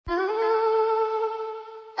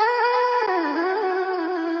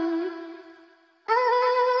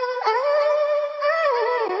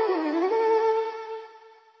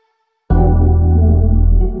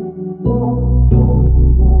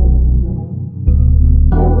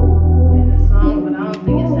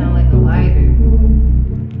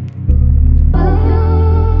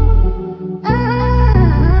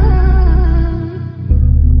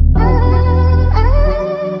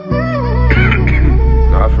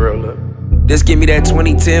This give me that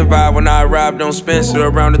 2010 vibe when I arrived on Spencer.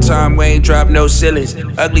 Around the time we ain't dropped no ceilings.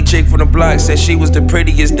 Ugly chick from the block said she was the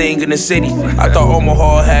prettiest thing in the city. I thought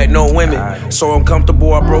Omaha had no women. So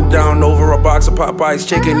uncomfortable I broke down over a box of Popeye's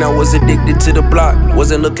chicken. I was addicted to the block.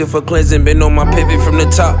 Wasn't looking for cleansing, been on my pivot from the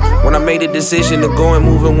top. When I made a decision to go and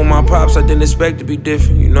move in with my pops, I didn't expect to be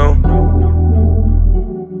different, you know?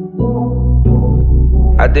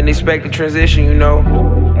 I didn't expect the transition, you know?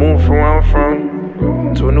 Moving from where I'm from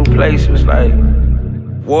to a new place, it was like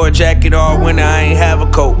wore a jacket all winter, I ain't have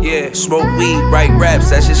a coat. Yeah, smoke weed, write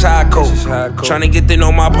raps, that's just how I cope. Tryna get to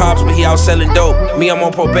know my pops, but he out selling dope. Me, I'm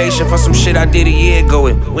on probation for some shit I did a year ago,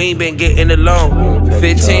 and we ain't been getting along.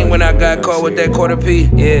 15 when I got caught with that quarter P.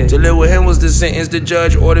 Yeah, to live with him was the sentence the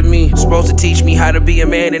judge ordered me. Supposed to teach me how to be a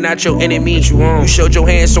man and not your enemy. You showed your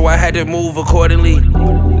hand, so I had to move accordingly.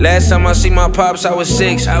 Last time I see my pops, I was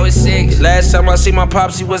 6. Last time I see my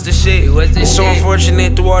pops, he was the shit. It's so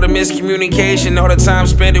unfortunate through all the miscommunication, all the time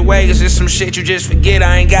spent away. It's just some shit you just forget.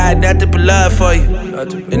 I ain't got nothing but love for you,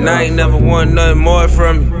 and I ain't never want nothing more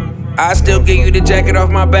from you. I still give you the jacket off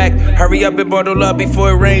my back. Hurry up and bundle up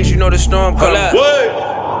before it rains. You know the storm coming.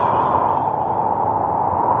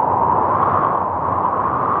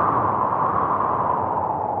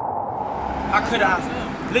 How could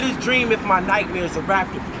I let this dream if my nightmares are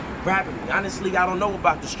rapidly? Honestly, I don't know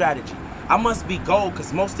about the strategy. I must be gold,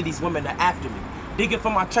 cause most of these women are after me. Digging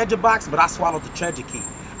for my treasure box, but I swallowed the treasure key.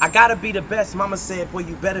 I gotta be the best, mama said, boy,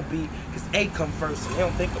 you better be, cause A come first, and they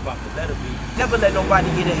don't think about the letter B. Never let nobody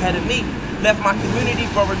get ahead of me. Left my community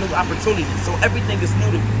for a new opportunity, so everything is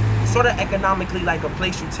new to me. Sorta economically like a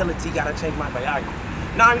place utility, gotta change my biography.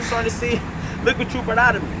 Now I'm starting to see, look what you brought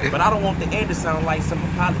out of me, but I don't want the end to sound like some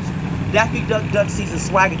apology. Daffy Duck season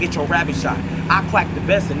swag and get your rabbit shot. I quack the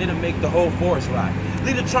best and it'll make the whole forest ride.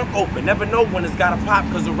 Leave the trunk open, never know when it's gotta pop,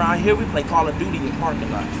 cause around here we play Call of Duty in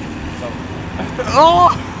parking lots. So.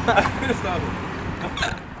 Oh!